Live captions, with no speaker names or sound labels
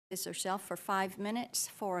Herself for 5 minutes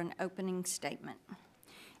for an opening statement.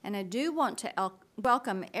 And I do want to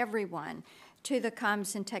welcome everyone to the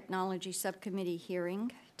Comms and Technology Subcommittee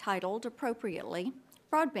hearing titled appropriately,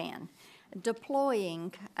 Broadband,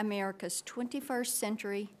 Deploying America's 21st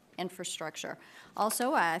Century Infrastructure.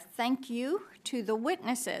 Also, I thank you to the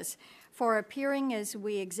witnesses for appearing as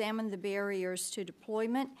we examine the barriers to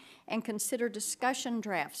deployment and consider discussion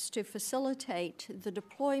drafts to facilitate the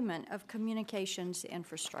deployment of communications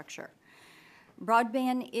infrastructure.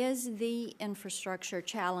 Broadband is the infrastructure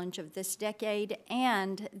challenge of this decade,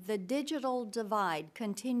 and the digital divide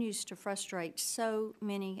continues to frustrate so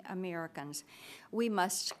many Americans. We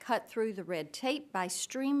must cut through the red tape by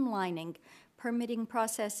streamlining permitting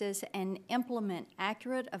processes and implement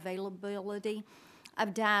accurate availability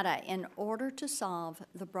of data in order to solve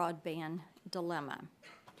the broadband dilemma.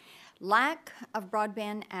 Lack of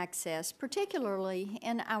broadband access, particularly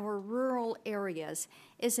in our rural areas,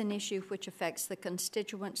 is an issue which affects the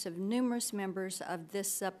constituents of numerous members of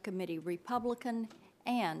this subcommittee, Republican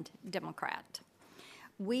and Democrat.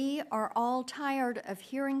 We are all tired of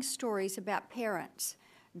hearing stories about parents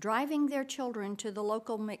driving their children to the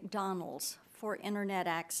local McDonald's for internet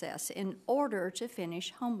access in order to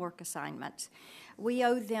finish homework assignments. We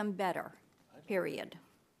owe them better, period.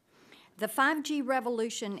 The 5G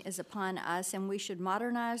revolution is upon us, and we should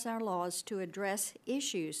modernize our laws to address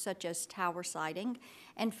issues such as tower siting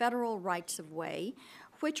and federal rights-of-way,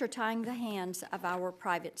 which are tying the hands of our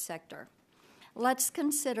private sector. Let's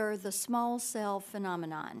consider the small cell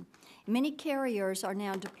phenomenon. Many carriers are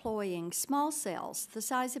now deploying small cells the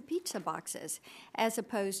size of pizza boxes as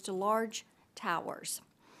opposed to large towers.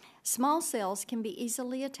 Small cells can be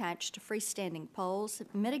easily attached to freestanding poles,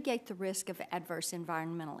 mitigate the risk of adverse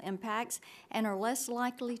environmental impacts, and are less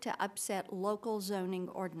likely to upset local zoning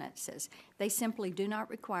ordinances. They simply do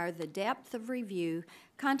not require the depth of review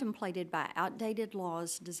contemplated by outdated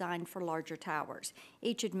laws designed for larger towers.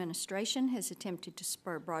 Each administration has attempted to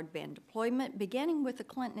spur broadband deployment, beginning with the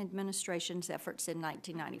Clinton administration's efforts in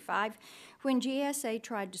 1995, when GSA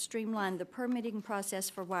tried to streamline the permitting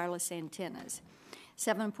process for wireless antennas.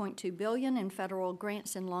 $7.2 billion in federal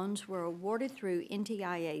grants and loans were awarded through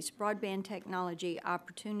NTIA's Broadband Technology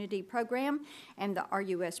Opportunity Program and the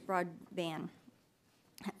RUS Broadband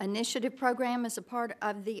Initiative Program as a part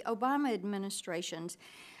of the Obama administration's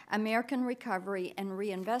American Recovery and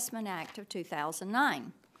Reinvestment Act of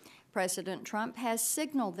 2009. President Trump has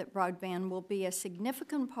signaled that broadband will be a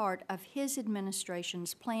significant part of his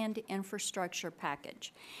administration's planned infrastructure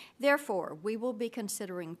package. Therefore, we will be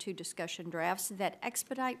considering two discussion drafts that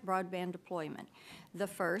expedite broadband deployment. The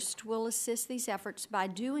first will assist these efforts by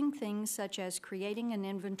doing things such as creating an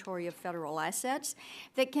inventory of federal assets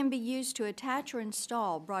that can be used to attach or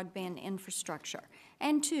install broadband infrastructure.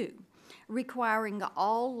 And two, requiring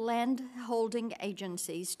all land-holding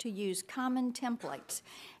agencies to use common templates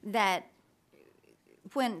that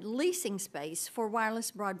when leasing space for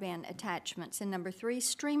wireless broadband attachments. And number three,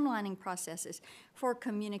 streamlining processes for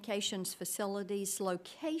communications facilities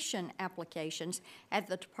location applications at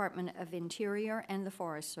the Department of Interior and the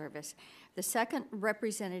Forest Service. The second,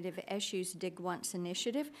 Representative Eshu's Dig Once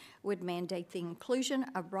initiative, would mandate the inclusion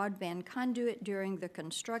of broadband conduit during the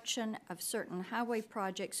construction of certain highway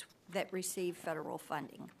projects that receive federal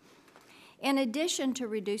funding. In addition to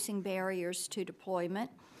reducing barriers to deployment,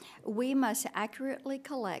 we must accurately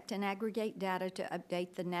collect and aggregate data to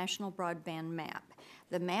update the National Broadband Map.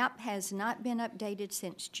 The map has not been updated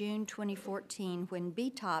since June 2014 when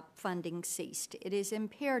BTOP funding ceased. It is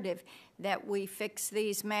imperative that we fix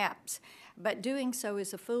these maps, but doing so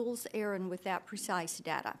is a fool's errand without precise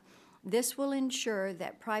data. This will ensure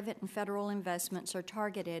that private and federal investments are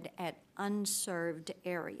targeted at unserved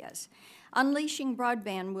areas. Unleashing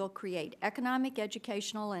broadband will create economic,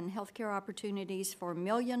 educational, and healthcare opportunities for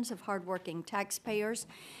millions of hardworking taxpayers.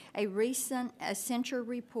 A recent Accenture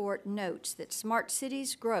report notes that smart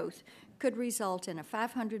cities growth could result in a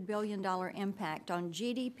 $500 billion impact on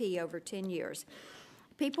GDP over 10 years.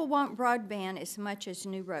 People want broadband as much as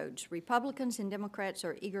new roads. Republicans and Democrats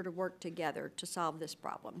are eager to work together to solve this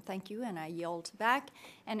problem. Thank you, and I yield back.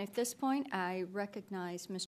 And at this point, I recognize Mr.